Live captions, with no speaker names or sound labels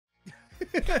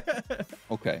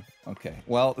Okay. Okay.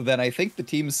 Well, then I think the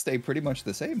teams stay pretty much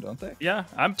the same, don't they? Yeah,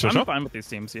 I'm fine with these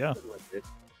teams. Yeah.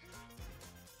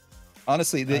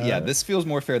 Honestly, yeah, this feels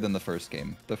more fair than the first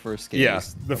game. The first game. Yeah,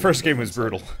 the first game was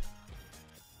brutal.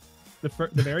 The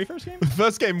very first game? The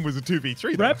first game was a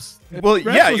 2v3. Reps? Well,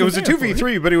 Reps yeah, it was a wasn't there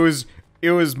 2v3, but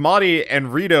it was Madi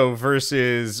and Rito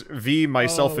versus V,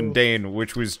 myself, and Dane,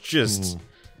 which was just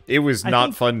it was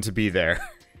not fun to be there.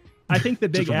 I think the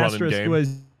big Just a running asterisk game.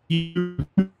 was you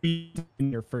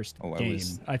in your first game.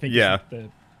 I think. Yeah.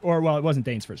 Well, it wasn't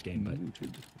Dane's first game, but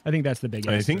I think that's the big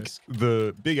asterisk. I think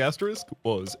the big asterisk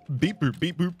was beep boop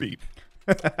beep boop beep.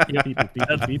 Yeah, beep, beep, beep,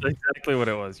 That's beep. exactly what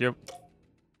it was. Yep.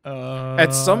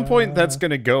 At some point, that's going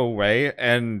to go away,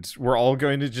 and we're all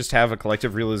going to just have a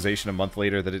collective realization a month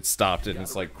later that it stopped, and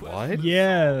it's like, what?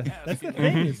 Yeah, that's the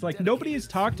thing. It's like nobody has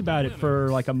talked about it for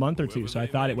like a month or two, so I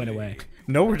thought it went away.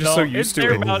 No, we're just so used to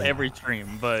it's it. about every stream,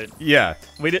 but Yeah.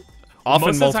 we did.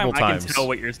 Often most of the time, multiple I times. can tell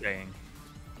what you're saying.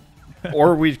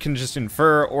 Or we can just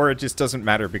infer, or it just doesn't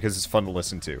matter because it's fun to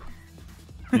listen to.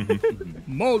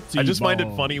 Multi. I just find it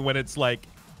funny when it's like,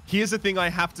 here's the thing I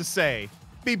have to say.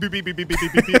 Beep beep beep beep beep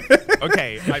beep beep beep.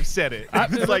 Okay, I've said it.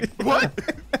 It's like, what?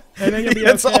 And then you'll be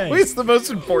It's okay. always the most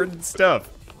important stuff.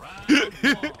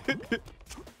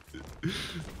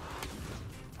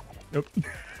 Nope.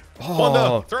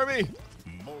 Wanda, throw me.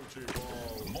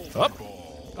 Up.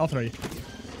 I'll throw you.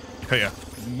 Oh, yeah.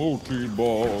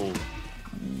 Multi-ball.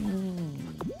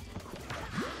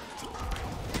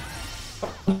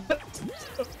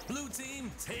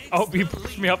 Oh, you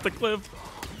pushed me off the cliff.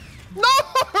 No,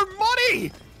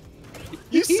 money!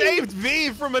 You saved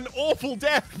V from an awful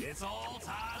death.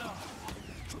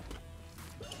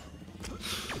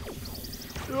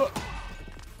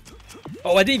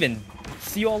 Oh, I didn't even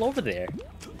see you all over there.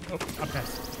 Oh, I'll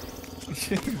pass.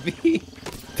 V.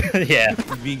 Yeah.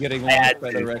 V getting I had launched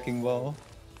by the to. wrecking ball.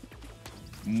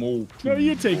 No,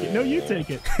 you take it. No, you take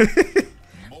it.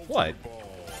 What?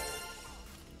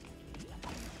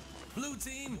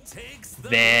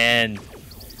 Man.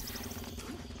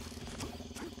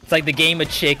 It's like the game of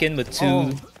chicken with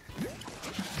two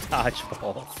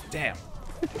dodgeballs. Damn.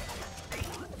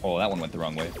 Oh, that one went the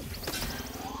wrong way.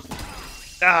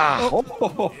 Ah!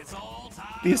 Oh,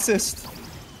 the assist.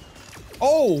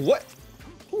 Oh, what?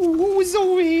 Who is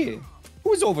over here?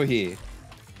 Who's over here?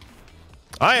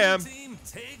 I am.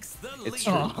 It's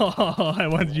true. Oh, I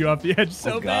wanted you off the edge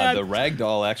so Oh god, bad. the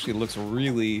ragdoll actually looks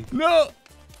really No.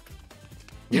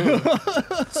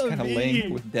 it's kind of V.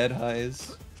 lame with dead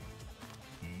highs.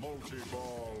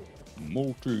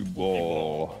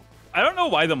 Multi-ball. I don't know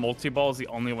why the multi-ball is the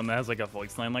only one that has like a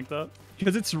voice line like that.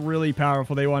 Because it's really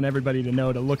powerful. They want everybody to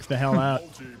know to look the hell out.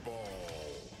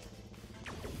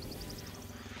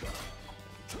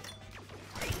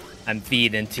 I'm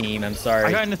feeding team. I'm I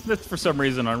sorry. got an assist for some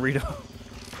reason on Rito.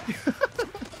 You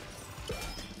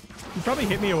probably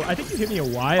hit me. I think you hit me a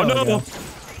while Oh, no. ago.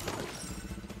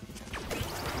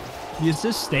 The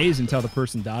assist stays until the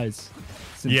person dies.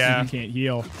 Since Yeah. you can't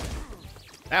heal.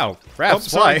 Ow,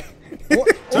 Raps, sorry. why?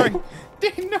 Sorry. No.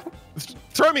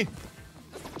 Throw me.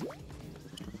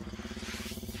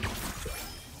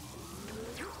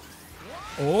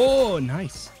 Oh,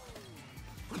 nice.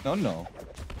 No, no.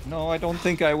 No, I don't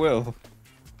think I will.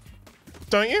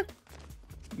 Don't you?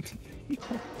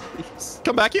 Please.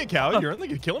 Come back here, coward. You're only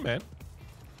gonna kill him, man.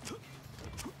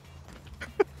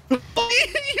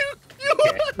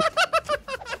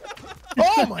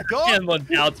 Oh my god! And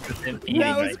 1000% feeding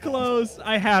That was right now. close.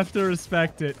 I have to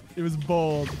respect it. It was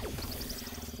bold.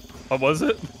 What was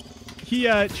it? He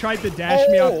tried to dash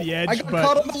me off the edge, I got but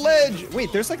caught on the ledge.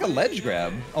 Wait, there's like a ledge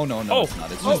grab. Oh no, no, Oh. it's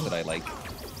not. It's just that I like.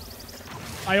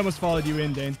 I almost followed you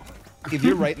in, Dane. If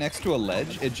you're right next to a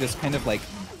ledge, it just kind of like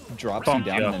drops you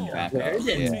down and then back I up.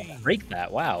 didn't Yeah. break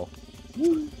that. Wow.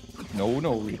 No,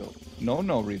 no, Rito. No,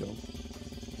 no, Rito.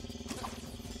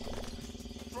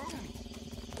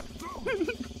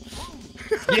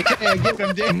 Yeah, get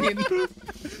him, Dane.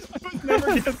 Never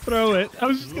gonna throw it. I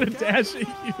was just gonna dash at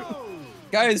you.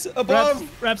 Guys, above.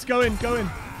 Raps, go in, go in.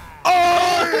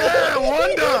 Oh yeah,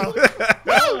 Wanda!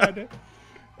 God.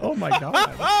 Oh my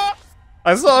god.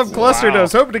 I saw him clustered. I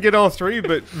was hoping to get all three,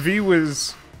 but V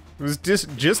was just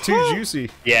too juicy.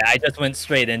 Yeah, I just went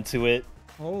straight into it.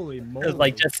 Holy It moly. was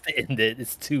like just to end it.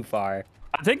 It's too far.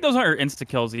 I think those are insta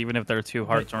kills, even if they're 2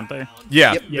 hearts, aren't they?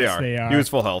 Yeah, Yep. Yes, they are. He was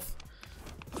full health.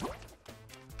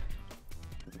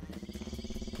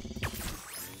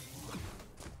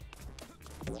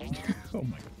 Oh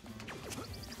my god.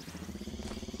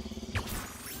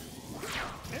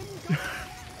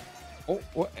 Oh,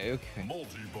 what? Okay.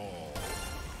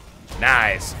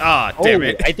 Nice. Ah, damn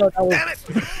it. I thought that was. I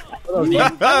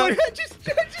thought that was the- Just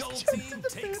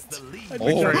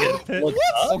Looks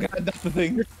Oh up. god, that's the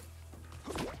thing.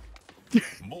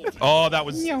 Oh, that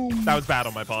was bad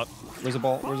on my part. Where's the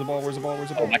ball? Where's the ball? Where's the ball? Where's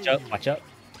the ball? Watch out! Watch out!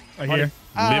 I hear.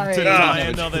 Live to die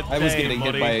another I was day, getting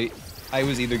hit buddy. by. I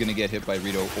was either gonna get hit by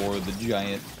Rito or the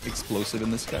giant explosive in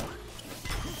the sky.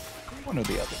 One or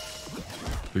the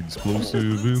other.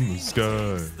 Explosive in the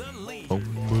sky. Boom,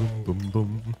 boom, boom,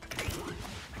 boom.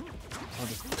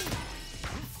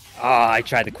 Ah, I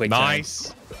tried the quick time.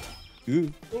 Nice.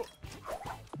 Ooh.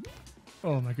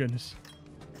 Oh my goodness.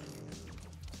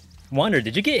 Wonder,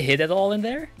 did you get hit at all in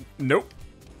there? Nope.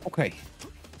 Okay.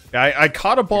 I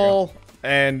caught a ball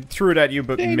and threw it at you,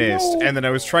 but Dang, missed. no. And then I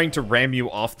was trying to ram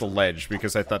you off the ledge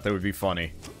because I thought that would be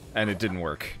funny, and it didn't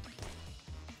work.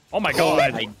 Oh my Oh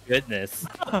god. my goodness!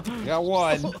 Got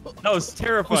one. That was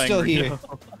terrifying. Who's still Rito. here?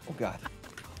 Oh god.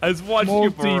 I was watching you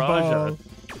barrage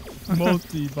Multi-ball.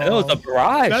 Multi-ball. That was a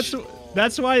barrage.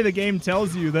 That's why the game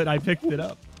tells you that I picked it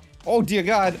up. Oh dear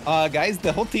god. Guys,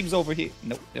 the whole team's over here.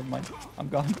 Nope, never mind. I'm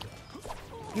gone.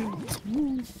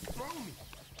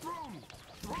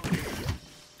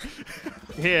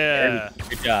 Yeah.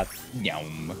 Good job.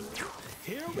 Yum.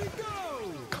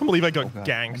 Can't believe I got Oh, God.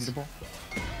 ganked.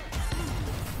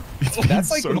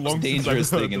 That's like so the long most since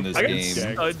dangerous I've thing in heard this I got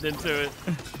game. stunned into it.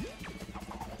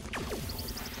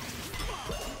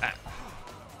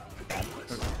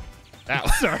 Ow.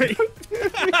 Sorry.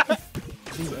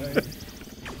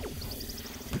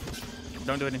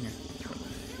 Don't do it in here.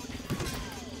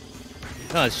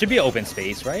 No, it should be open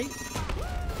space, right?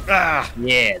 Ah!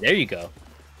 Yeah, there you go.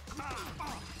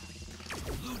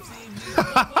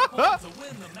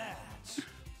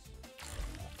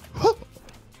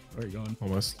 Where are you going?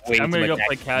 Almost. Wait, I'm gonna go attack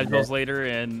play the casuals net. later,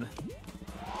 and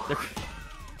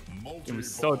it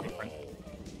was so different.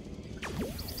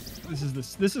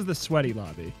 This is the sweaty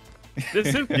lobby.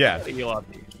 This is Yeah.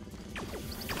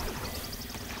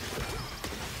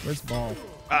 Where's ball?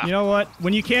 You know what?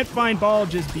 When you can't find ball,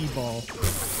 just be ball.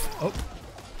 Oh.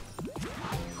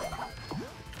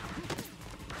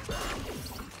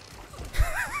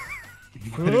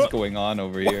 What is going on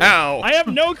over here? Ow! I have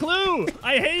no clue.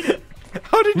 I hate it.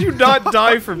 How did you not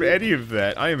die from any of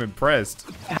that? I am impressed.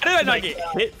 How did I not get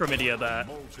hit from any of that?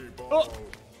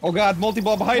 Oh god,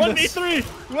 multi-ball behind us. 1v3.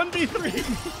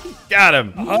 1v3. Got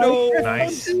him. No.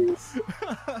 Nice.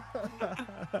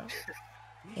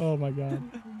 Oh my god.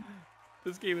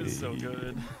 This game is so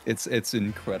good. It's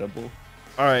incredible.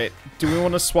 All right. Do we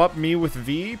want to swap me with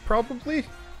V? Probably.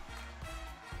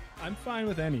 I'm fine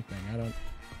with anything.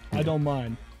 I don't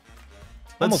mind.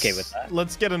 I'm okay with that.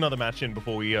 Let's get another match in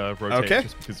before we rotate, Okay.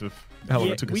 just because of how long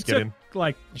Yeah, it took us we to get took in.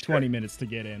 like 20 minutes to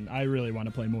get in. I really want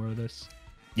to play more of this.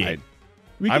 Yeah.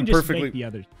 We can I'm just perfectly- make the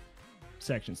other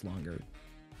sections longer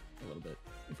a little bit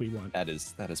if we want. That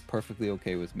is perfectly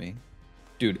okay with me.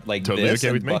 Dude, like Totally this okay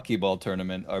and with me. Buckyball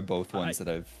tournament are both ones that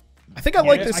I've... I think I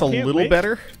like Yeah, this I a can't little wait.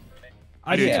 better.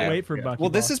 I Yeah. can't wait for Buckyball. Well,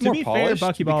 this is to more be polished fair,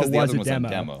 Buckyball because the was other a one was demo.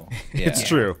 on demo. It's Yeah.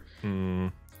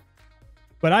 true.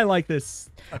 But I like this.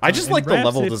 I just And like the Raps,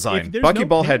 level if design. there's no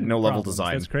Buckyball had paint no level problems,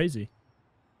 design. That's crazy.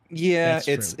 Yeah,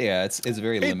 That's true. it's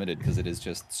very limited because it is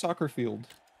just soccer field.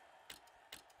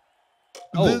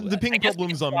 The ping guess we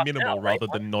problems can are swap minimal now, right? rather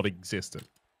than not existent.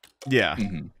 Yeah.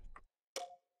 Mhm.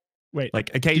 Wait, Like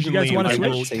you guys occasionally wanna I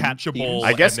will switch? catch a ball.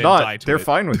 I guess and then die not. to They're it.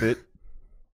 fine with it.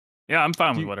 Yeah, I'm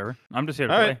fine Do with you- whatever. I'm just here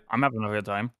to All play. right. I'm having a good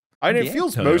time. And it Yeah.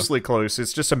 feels Totally. mostly close.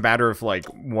 It's just a matter of like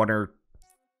one or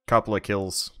couple of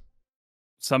kills.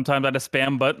 Sometimes I just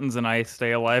spam buttons and I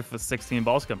stay alive with 16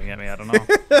 balls coming at me. I don't know.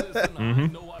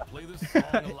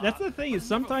 that's the thing is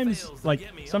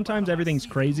sometimes everything's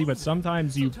crazy, but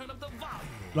sometimes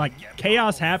like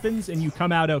chaos happens and you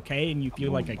come out okay and you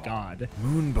feel like a god.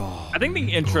 Moonball. I think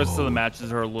the intros to the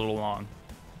matches are a little long.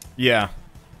 Yeah.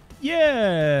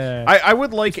 Yeah. I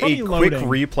would like It's a probably quick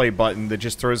loading. replay button that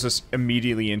just throws us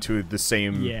immediately into the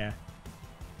same. Yeah.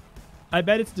 I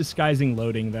bet it's disguising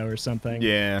loading though or something.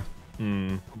 Yeah.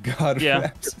 God, Yeah.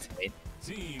 Raps.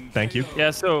 Thank you. Yeah,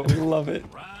 so I love it.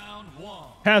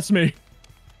 Pass me.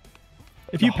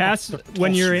 If you pass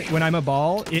when I'm a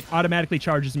ball, it automatically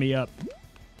charges me up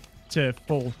to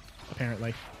full,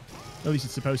 apparently. At least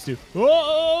it's supposed to.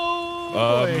 Whoa!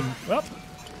 boy. Well,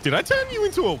 Did I turn you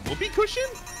into a whoopee cushion?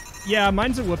 yeah,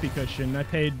 mine's a whoopee cushion. I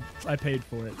paid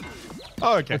for it.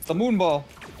 Oh, okay. It's the moon ball.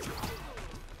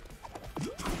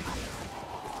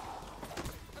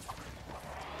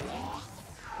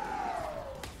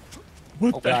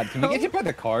 What Oh god, can we get hit by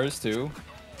the cars too?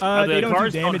 the They don't do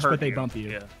cars don't damage, hurt but they you. bump you.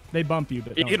 Yeah. They bump you,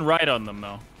 but you don't. can ride on them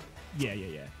though. Yeah.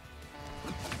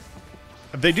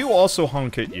 They do also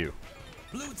honk at you.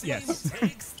 Yes.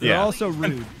 They're Yeah. also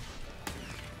rude.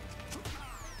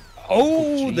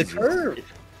 Oh, the curve.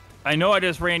 I know I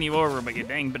just ran you over, but you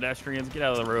dang pedestrians, get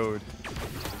out of the road.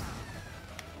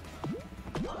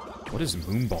 What does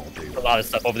Moonball do? A lot of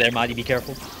stuff over there, Maddie. Be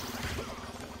careful.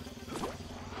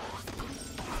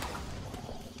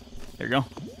 There you go.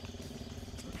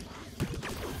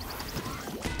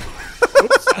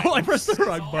 Oops. Oh, I pressed the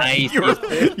wrong button.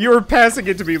 Nice. You were passing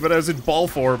it to me, but I was in ball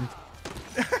form.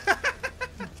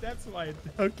 That's why.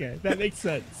 Okay, that makes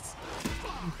sense.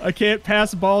 I can't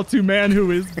pass ball to man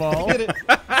who is ball. I didn't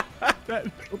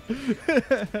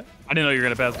know you were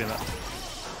gonna pass me that.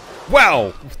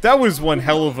 Wow, that was one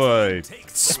hell of a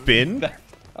spin. That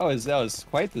was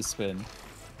quite the spin.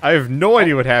 I have no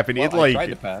idea what happened. Well, I tried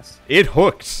to pass. It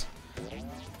hooked.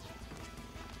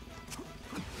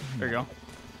 There you go.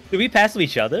 Did we pass to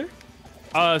each other?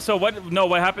 So what? No,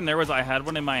 what happened there was I had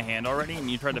one in my hand already, and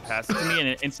you tried to pass it to me, and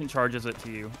it instant charges it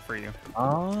to you for you.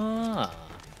 Ah.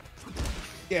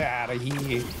 Get out of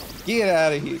here! Get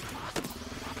out of here!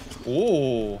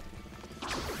 Oh.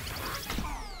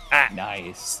 Ah.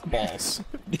 Nice. Balls.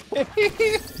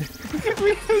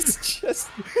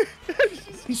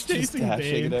 He's just chasing dashing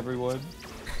Dane. at everyone.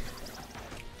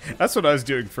 That's what I was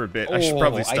doing for a bit. I should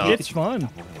probably stop. It's fun.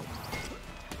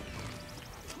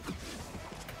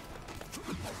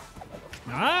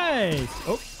 Nice.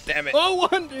 Oh, Damn it. oh,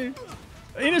 wonder.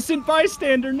 Innocent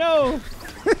bystander, no.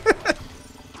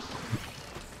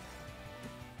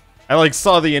 I like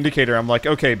saw the indicator. I'm like,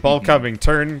 okay, ball coming.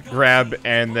 Turn, grab,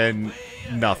 and then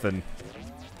nothing.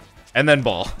 And then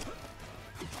ball.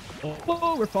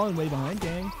 Oh, we're falling way behind,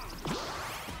 gang.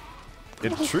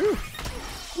 It's true.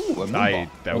 Ooh, a moon I ball.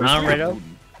 that was Round good. right up.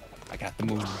 I got the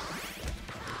moon.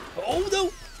 Oh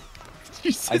no.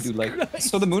 Jesus I do like. Christ.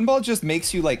 So the moon ball just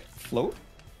makes you like float.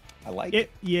 I like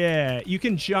it. Yeah, you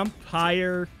can jump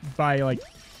higher by like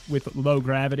with low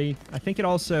gravity. I think it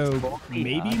also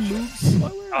maybe moves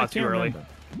slower. I too can't early. remember.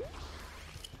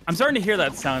 I'm starting to hear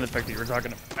that sound effect that you were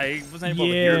talking about. I wasn't able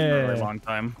to hear it for a very Yeah. long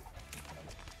time.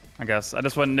 I guess. I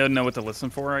just wanted to know what to listen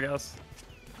for, I guess.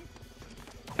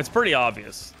 It's pretty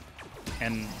obvious.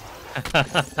 And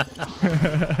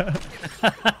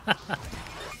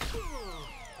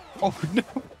Oh no!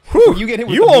 Whew, You get hit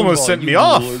with you the moon almost ball, sent you me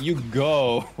off. You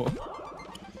go.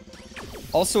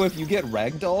 Also, if you get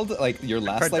ragdolled, like your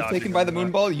last Tried life dodging taken by the on that.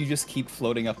 moon ball, you just keep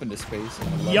floating up into space. and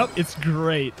I love Yep, it. it's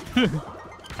great.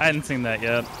 I hadn't seen that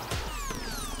yet.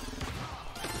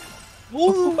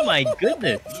 Oh my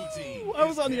goodness. I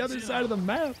was on the other side of the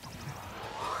map.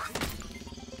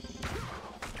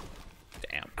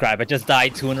 Damn. Crap, I just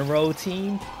died 2 in a row,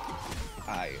 team.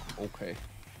 Okay.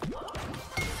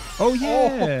 Oh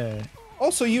yeah.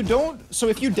 Also, you don't. So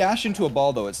if you dash into a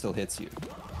ball, though, it still hits you.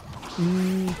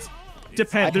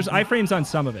 Depends. There's iframes on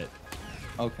some of it.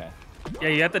 Okay. Yeah,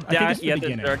 you have to think dash. it's the You have to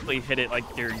beginning. directly hit it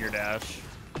like during your dash.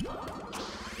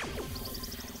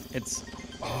 It's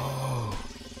Oh,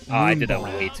 I did that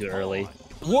way too early.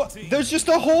 What? There's just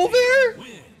a hole there?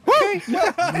 Okay.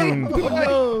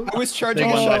 No. I was charging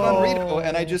a Big shot one. on Rito,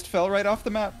 and I just fell right off the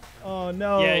map. Oh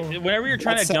no. yeah. Whenever you're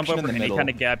trying That to jump section in over the any middle. kind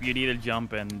of gap, you need to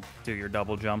jump and do your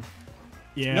double jump.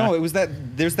 Yeah. No, it was that.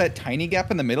 There's that tiny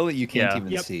gap in the middle that you can't Yeah.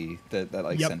 even Yep. see. That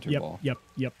like Yep. center Yep. ball. Yep.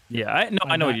 Yep. Yeah,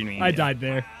 I know what you mean. I yeah. died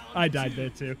there. I died there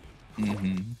too.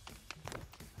 Mm-hmm.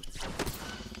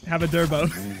 Have a turbo.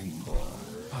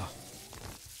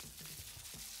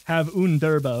 Have un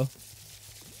turbo.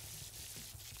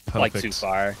 Like too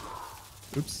far.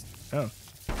 Oops. Oh.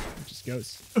 It just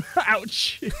goes.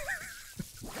 Ouch.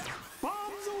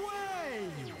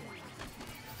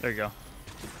 There you go.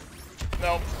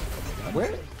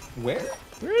 Where? Where?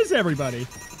 Where is everybody?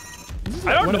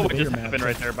 I don't one know of the what just bigger happened maps.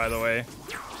 right there, by the way.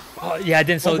 Oh, yeah, I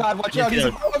didn't. So Oh God, watch didn't out, see he's the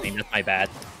above. thing, that's my bad.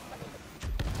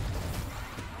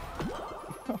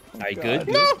 Are you God. good?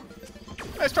 No!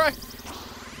 Nice try.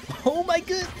 Oh my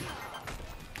god.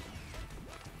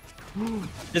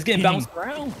 Just getting bounced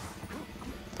around.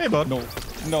 Hey, bud. No.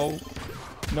 No.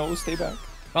 No. Stay back.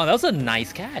 Oh, that was a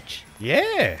nice catch.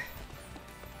 Yeah.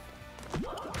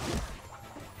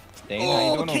 Dane, how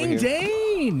you Oh, doing over King here?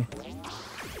 Dane.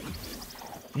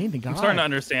 Dane the god. I'm starting to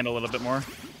understand a little bit more.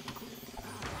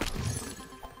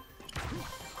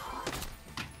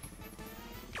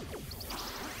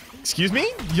 Excuse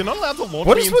me? You're not allowed to launch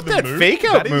What me is into with the that moon? fake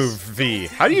out That is- move, V?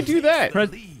 How do you do that? Press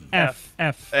F.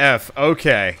 F. F.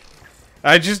 Okay.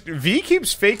 V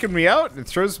keeps faking me out and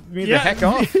throws me the Yeah, heck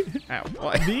off. Ow,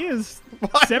 why? V is Why?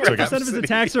 70% of his Sitting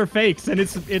attacks are fakes, and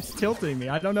it's tilting me.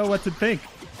 I don't know what to think.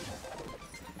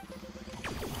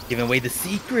 Giving away the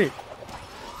secret.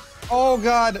 Oh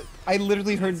God! I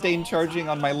literally heard Dane charging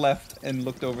on my left and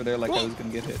looked over there like I was gonna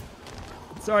get hit.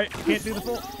 Sorry, can't do the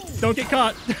full. Don't get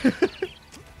caught.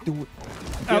 Do it.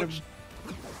 Get him. Ouch.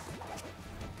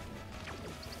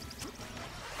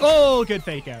 Oh, good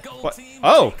fake out. What?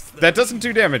 Oh, that doesn't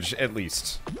do damage, at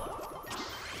least.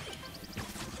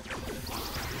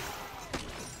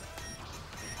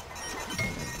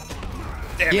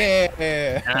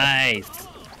 Yeah. Nice.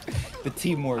 The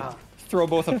teamwork. Throw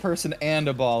both a person and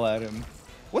a ball at him.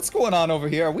 What's going on over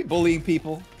here? Are we bullying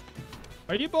people?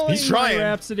 Are you bullying He's trying. my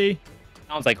Rhapsody?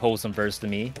 Sounds like Wholesomeverse to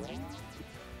me.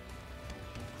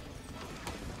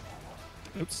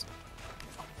 Oops.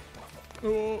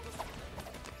 Oh.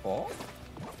 Ball?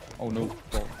 Oh no.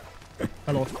 Ball.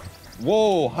 Hello.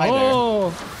 Whoa, hi Oh.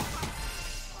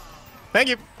 Thank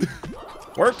you.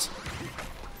 Worked.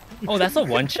 Oh, that's a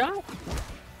one shot? there.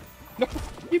 No,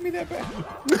 give me that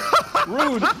back.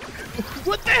 Rude.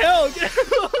 What the hell?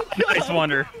 Nice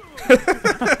wonder.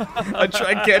 I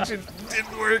tried catching,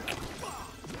 didn't work.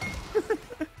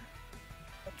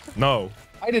 No.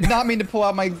 I did not mean to pull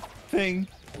out my thing.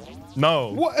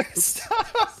 No. What?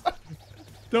 Stop.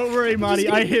 Don't worry, Marty.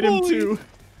 I hit him too.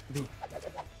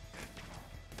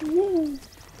 Woo.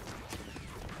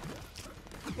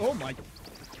 Oh my.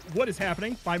 What is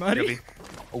happening? Bye, Marty.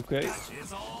 Okay.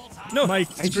 No, my I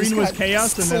just screen was got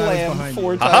chaos and then I was slammed behind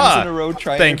 4 you. times Aha. in a row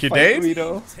trying Thank to you, fight Dave.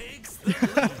 Rito.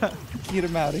 Get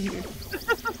him out of here.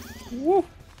 Woo.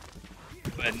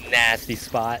 What a nasty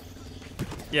spot.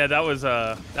 Yeah, that was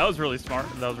really smart.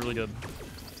 That was really good.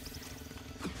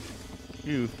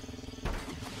 Ew.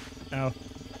 Ow.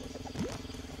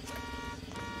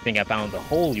 Think I found the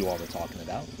hole you all were talking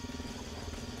about.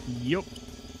 Yup.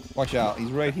 Watch out,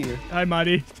 he's right here. Hi,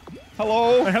 Marty.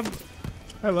 Hello. I have.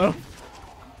 Hello.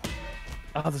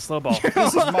 Oh, the slow ball. This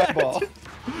is my ball.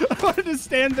 I wanted to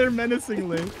stand there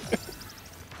menacingly.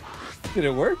 Did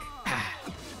it work?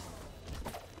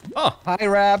 Oh, Hi,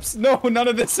 Raps. No, none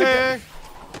of this again.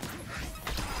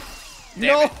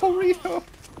 No, Rito.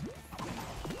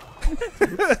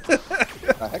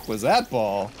 The heck was that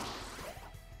ball?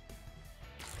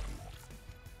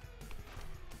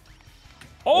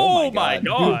 Oh, my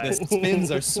god. Dude, the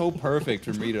spins are so perfect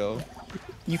from Rito.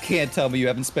 You can't tell me you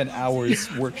haven't spent hours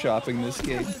workshopping this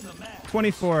game.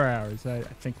 24 hours. I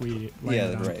think we. Yeah,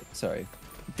 landed on. right. Sorry.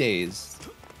 Days.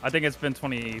 I think it's been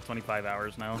 25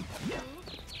 hours now.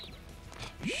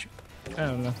 I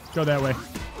don't know. Go that way.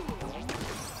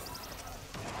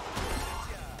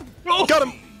 Got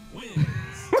him.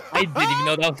 I didn't even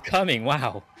know that was coming.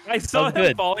 Wow. I saw was him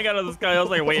good. falling out of the sky. I was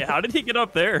like, wait, how did he get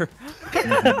up there?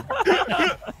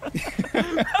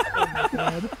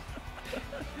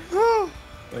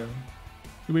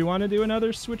 Do we want to do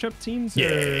another switch up teams?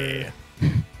 Yeah.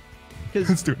 Because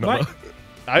Let's do another.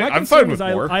 I'm fine with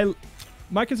more.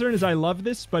 My concern is I love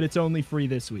this, but it's only free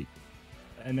this week,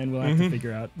 and then we'll have to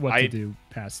figure out what to do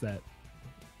past that.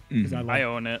 'Cause I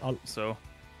own it, I'll- so.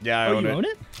 Yeah, I Oh, own you it. own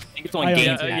it? I think it's on I own Game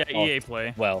it. Pass. Yeah, EA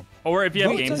Play. Well, Or if you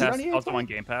have What? Game Is it Pass, on EA also Play? on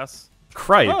Game Pass.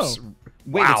 Cripes.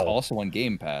 Wait, it's Wow. also on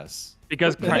Game Pass.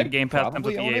 Because What the heck? Game Pass comes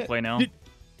with Probably own EA it? Play now. Did-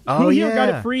 Oh, Who here got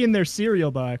yeah. it free in their cereal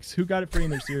box? Who got it free in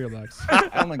their cereal box? I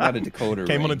only got a decoder.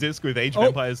 Came on a ring. disc with Age of Oh.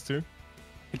 Empires 2.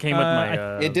 It came with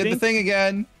my. It did the think- thing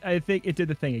again. I think it did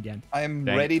the thing again. I'm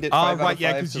Dang. ready to. Ah, 5 out right, of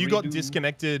yeah, 5 because to you got redo.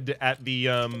 disconnected at the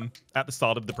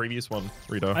start of the previous one,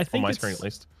 Rito, I on think my it's- screen at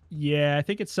least. Yeah, I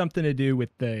think it's something to do with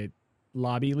the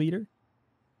lobby leader.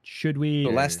 Should we? The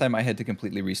last time I had to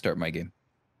completely restart my game.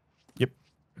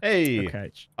 Hey.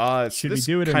 Okay. So Should we this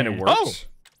do it or kind of nah? worked.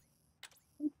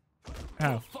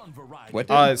 How? What?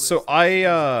 Did? So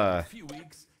I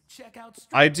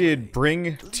did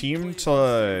bring team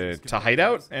to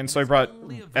hideout, and so I brought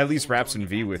at least Raps and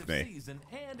V with me.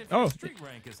 Oh.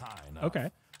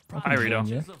 Okay. Hi, Rito.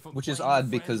 Yeah. Which is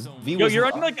odd because V Yo, was you're on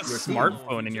acting like a your team.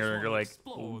 smartphone in your like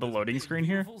the loading screen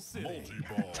here.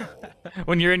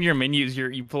 When you're in your menus,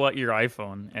 you pull out your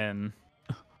iPhone and.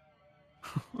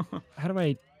 How do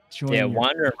I join? yeah, your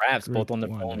Wander and Raps group both on their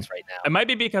Wander? phones right now. It might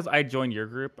be because I joined your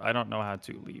group. I don't know how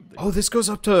to leave. The Oh, this goes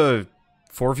up to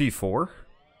 4v4?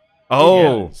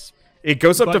 Oh, Yes. it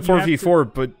goes up But to you have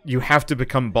 4v4, but you have to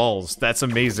become balls. That's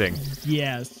amazing.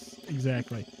 Yes,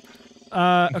 exactly.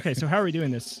 Okay, so how are we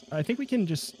doing this? I think we can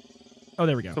just. Oh,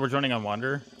 there we go. So we're joining on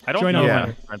Wander. I don't Join know on if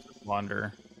Wander. I'm friends with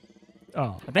Wander.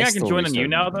 Oh, I think I can still join on you restarted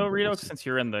now my though, group, Rito, we'll see. since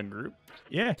you're in the group.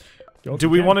 yeah. Go if Do you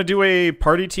we can. want to do a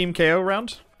party team KO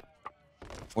round?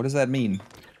 What does that mean?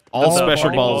 All The special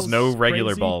party balls, balls no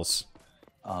regular crazy? balls.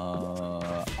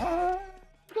 I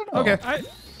don't know. Okay,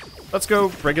 let's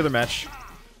go regular match.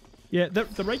 Yeah,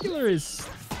 the regular is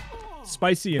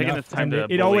spicy Taking enough, the time and to it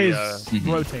bully, always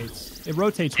rotates. It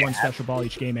rotates one special ball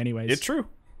each game, anyways. It true.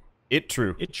 It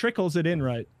true. It trickles it in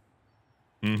right.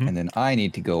 And then I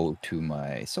need to go to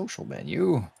my social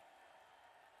menu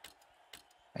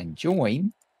and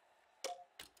join.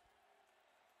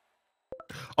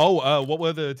 Oh, what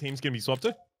were the teams going to be swapped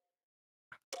to?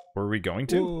 Were we going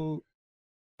to? Ooh,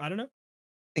 I don't know. I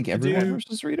think everyone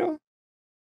versus Rito.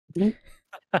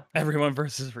 Everyone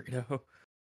versus Rito.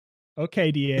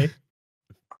 Okay, DA.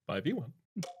 5v1.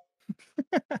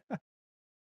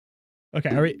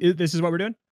 Okay, this is what we're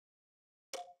doing?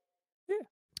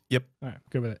 Yep. All right,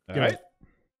 good with it. All Good. right.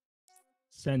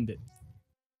 Send it.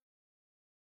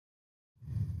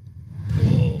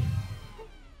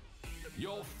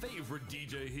 Your favorite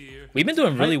DJ here. We've been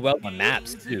doing really well on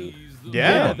maps too.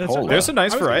 Yeah, that's what- there's a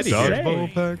nice I was gonna variety say. here.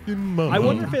 Dodgeball back in my I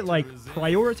wonder if it like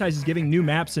prioritizes giving new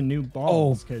maps and new Oh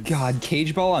balls. 'Cause God,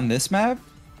 cage ball on this map?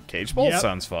 Cage ball Yep.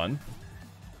 sounds fun.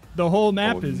 the whole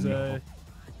map Oh, no.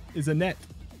 is a net.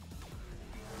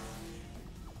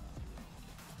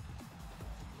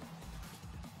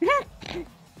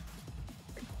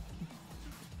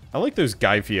 I like those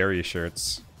Guy Fieri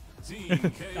shirts.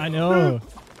 I know.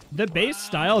 The base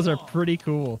styles are pretty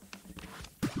cool.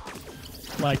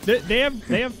 Like they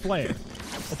have flair,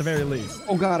 at the very least.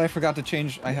 Oh God, I forgot to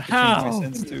change. I have to How? change my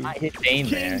sense too. I hit Dane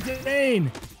King there.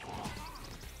 Dane.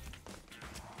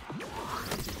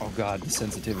 Oh God, the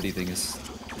sensitivity thing is.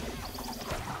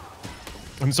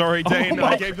 I'm sorry, Dane.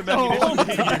 my- I gave them ammunition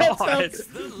to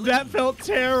you. That felt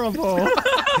terrible.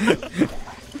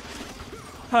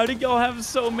 How did y'all have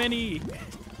so many?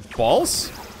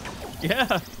 Balls? Yeah.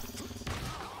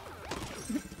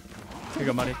 Here you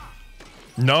go, money.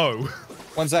 No.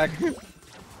 One sec.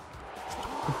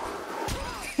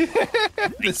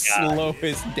 The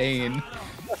slowest Dane.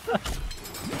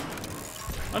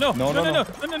 Oh no! No, No! no, No! no.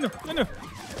 No! No! No! No! No!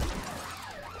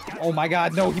 Oh my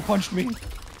God, no, he punched me.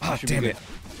 Oh, Should be damn good. it.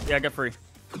 Yeah, I got free.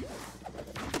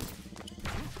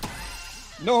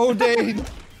 No, Dane.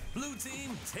 Blue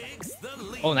team takes the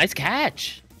lead. Oh, nice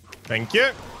catch. Thank you.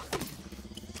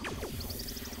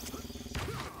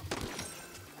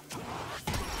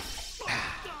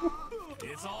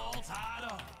 It's all tied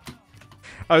up.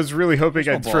 I was really hoping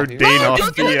I'd no throw ball here. Dane No,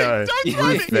 off the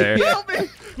roof there. Help me.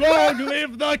 Long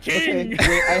live the Okay, king. wait,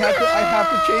 I have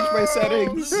to change my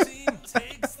settings. Blue team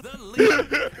takes the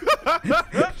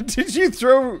lead. Did you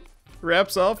throw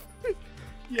Raps off?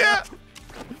 Yeah.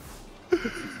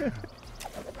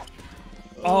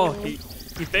 Oh, he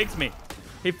faked me.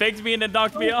 He faked me and then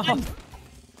knocked me off.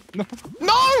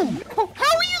 No! How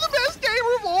are you the best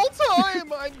gamer of all time?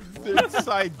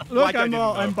 Look, like I I'm didn't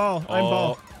ball. know. I'm ball. I'm Oh.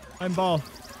 ball. I'm ball.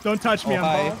 Don't touch me. Oh, I'm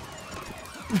hi.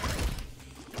 ball.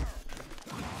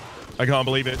 I can't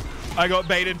believe it. I got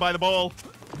baited by the ball.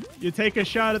 You take a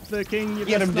shot at the king. You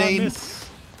Get best him, not Dane. miss.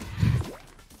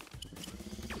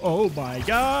 Oh my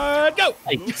God! Go!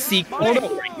 I see. Oh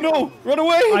no, no, run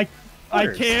away. I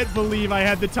can't believe I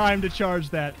had the time to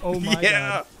charge that. Oh my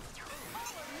God!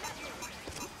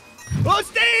 Oh,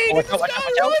 it's Dane! Watch out, watch out,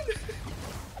 watch out.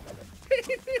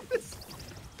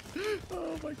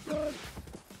 Oh my God!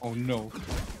 Oh no.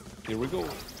 Here we go.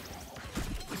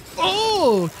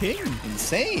 Oh, king!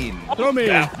 Insane. Throw me!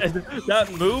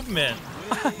 That movement.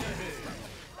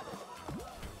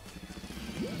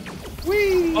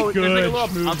 Whee! Oh, Good there's like a little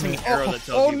movement. bouncing arrow that tells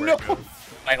Oh you where no. to go.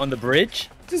 Right on the bridge.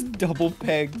 Just double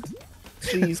pegged.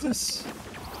 Jesus.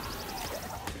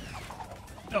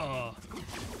 Oh.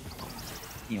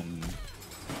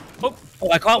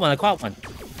 Oh, I caught one. I caught one.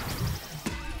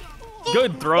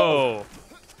 Good throw.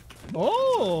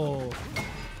 Oh!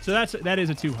 So that is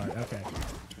a 2-heart. Okay.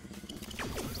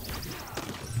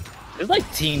 It's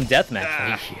like team deathmatch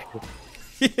right here.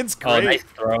 It's Oh, great. nice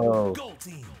throw. Gold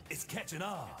team is catching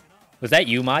up. Was that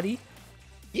you, Madi?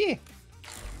 Yeah.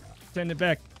 Send it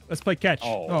back. Let's play catch.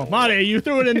 Oh. Oh, Mari, you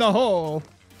threw it in the hole.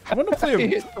 I want to play a,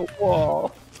 Hit the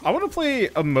wall. I want to play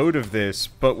a mode of this,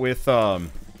 but with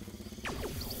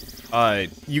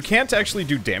you can't actually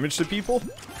do damage to people.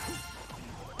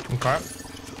 Okay.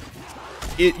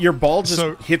 Your ball just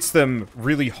So- hits them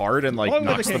really hard and like Long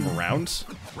live knocks the them king. around.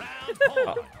 Round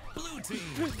 4. Blue team.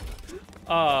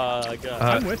 Oh, God.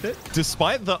 I'm with it.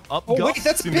 Despite the up Oh, wait, gusts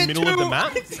that's in the pit middle of the two.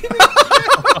 map,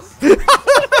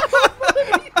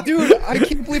 Dude, I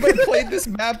can't believe I played this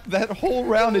map that whole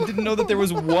round and didn't know that there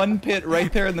was one pit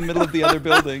right there in the middle of the other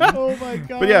building. Oh my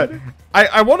God. But yeah,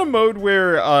 I want a mode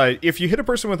where if you hit a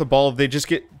person with a ball, they just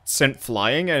get sent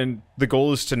flying, and the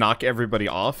goal is to knock everybody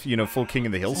off. You know, full King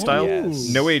of the Hill style. yes.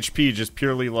 No HP, just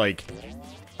purely like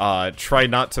try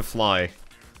not to fly.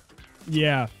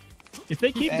 Yeah. If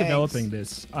they keep Thanks. developing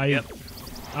this, I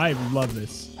love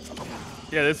this.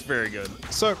 Yeah, this is very good.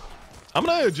 so I'm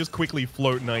gonna just quickly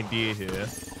float an idea here.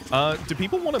 Do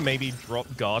people want to maybe drop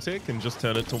Gartic and just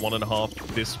turn it to 1.5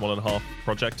 this 1.5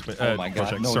 project? Oh my God,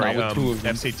 project, no, sorry, not with two of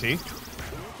them. FCT.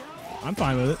 I'm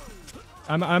fine with it.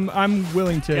 I'm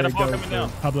willing to Get a ball go coming for down.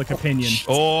 public opinion.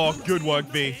 Oh, good work,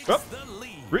 V. Oh,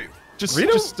 Just,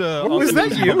 Rito? just Was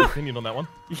that you? Opinion on that one.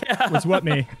 Was what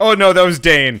me? oh no, that was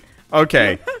Dane.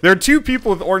 Okay, there are two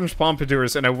people with orange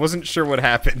pompadours, and I wasn't sure what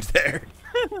happened there.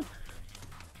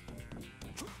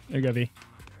 There you go, V.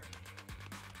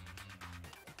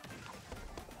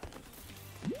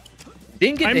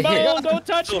 Didn't get the hit. Oh, don't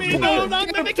touch me! No, not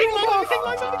the king! Not the king!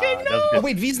 Not the king! No! Oh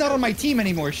wait, V's not on my team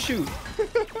anymore. Shoot.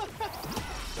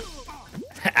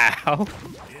 Ow.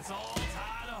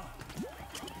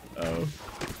 Oh.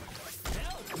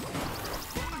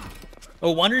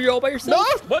 Oh, wonder you're all by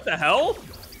yourself? What the hell?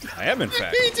 I am, in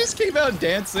fact. He just came out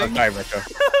dancing. Sorry, Retro.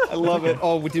 I love it.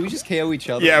 Oh, did we just KO each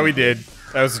other? Yeah, we did.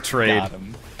 That was a trade. Got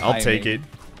him. I'll take it.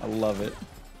 I love it.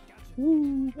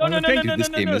 No, no, no, no, no, This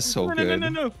no, game no, is so no, no, no, good. no,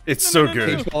 no. It's so no, no, good.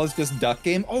 no. Cage Ball is just Duck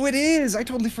Game. Oh, it is. I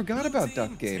totally forgot about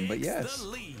Duck Game, but yes.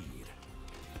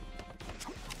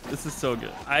 This is so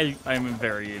good. I'm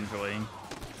very enjoying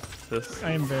this.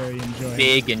 I am very enjoying.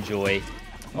 Big enjoy.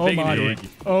 Oh, Big Marty. enjoy.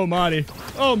 Oh, Marty.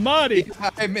 Oh, Marty.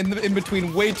 I'm in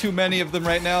between way too many of them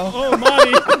right now. Oh,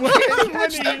 Marty.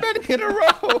 Catch that many in a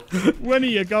row. When are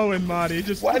you going, Marty?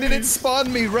 Just Why did it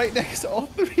spawn me right next to all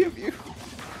three of you?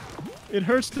 It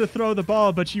hurts to throw the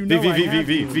ball, but you know I have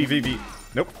to. V.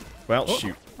 Nope. Well,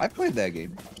 shoot. I played that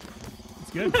game.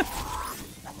 It's good.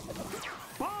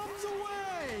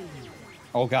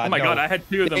 Oh god. Oh my no. god, I had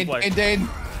two of them play. Dane.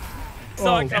 Suck.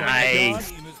 Oh,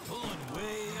 Nice.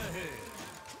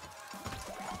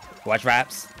 Watch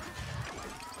Raps.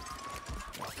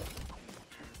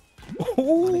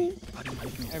 Oh.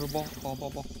 I have a ball.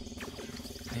 Ball.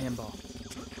 Handball.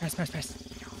 Pass.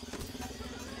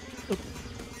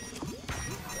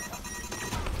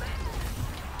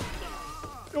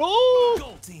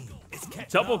 Oh!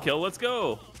 Double kill, let's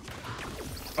go.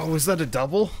 Oh, was that a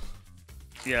double?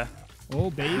 Yeah. Oh,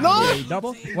 baby. No!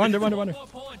 Double. Wonder.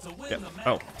 Yeah.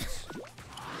 Oh.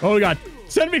 Oh, God.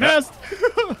 Send me fast.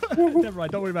 Never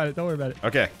mind. Don't worry about it.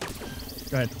 Okay.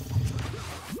 Go ahead.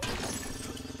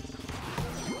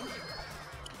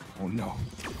 Oh no.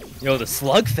 Yo, the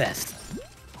slugfest.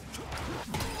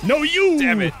 No, you!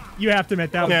 Damn it. You have to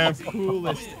admit, that Yeah. was the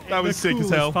coolest. That was the sick as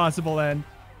coolest hell. possible end.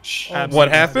 What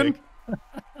happened?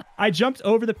 I jumped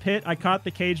over the pit. I caught the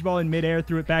cage ball in midair,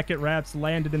 threw it back at Raps,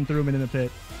 landed and threw him in the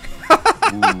pit.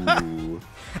 Ooh.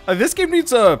 This game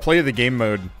needs a play of the game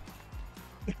mode.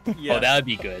 Yeah. Oh, that would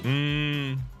be good.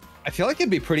 I feel like it'd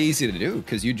be pretty easy to do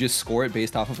because you just score it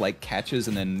based off of like catches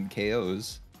and then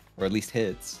KOs, or at least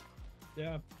hits.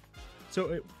 Yeah.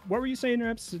 So, what were you saying,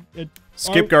 Raps?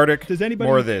 Skip Gardic. Does anybody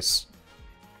More of this.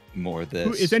 More of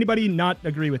this. Is anybody not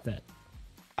agree with that?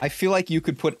 I feel like you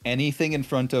could put anything in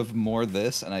front of more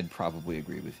this, and I'd probably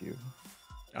agree with you.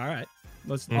 All right.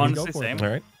 Let's Honestly, go for same. it. All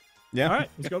right. Yeah. All right,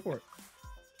 let's go for it.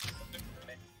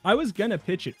 I was gonna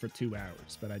pitch it for 2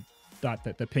 hours, but I thought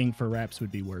that the ping for Raps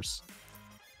would be worse.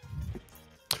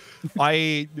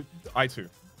 I too.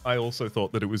 I also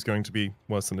thought that it was going to be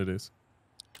worse than it is.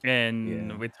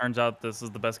 And it turns out this is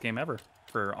the best game ever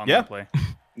for online Yeah. play.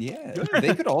 Yeah,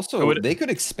 they could also they could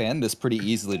expand this pretty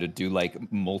easily to do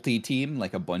like multi-team,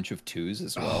 like a bunch of twos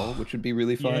as well, which would be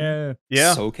really fun. Yeah.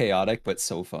 Yeah. So chaotic, but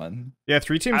so fun. Yeah,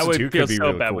 3 teams I of would 2 feel could be so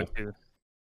really bad cool. with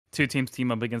two teams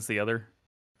team up against the other.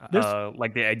 There's-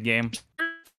 Like the egg game.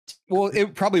 Well,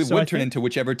 it probably So I would turn think- into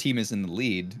whichever team is in the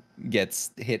lead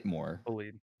gets hit more. The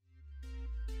lead.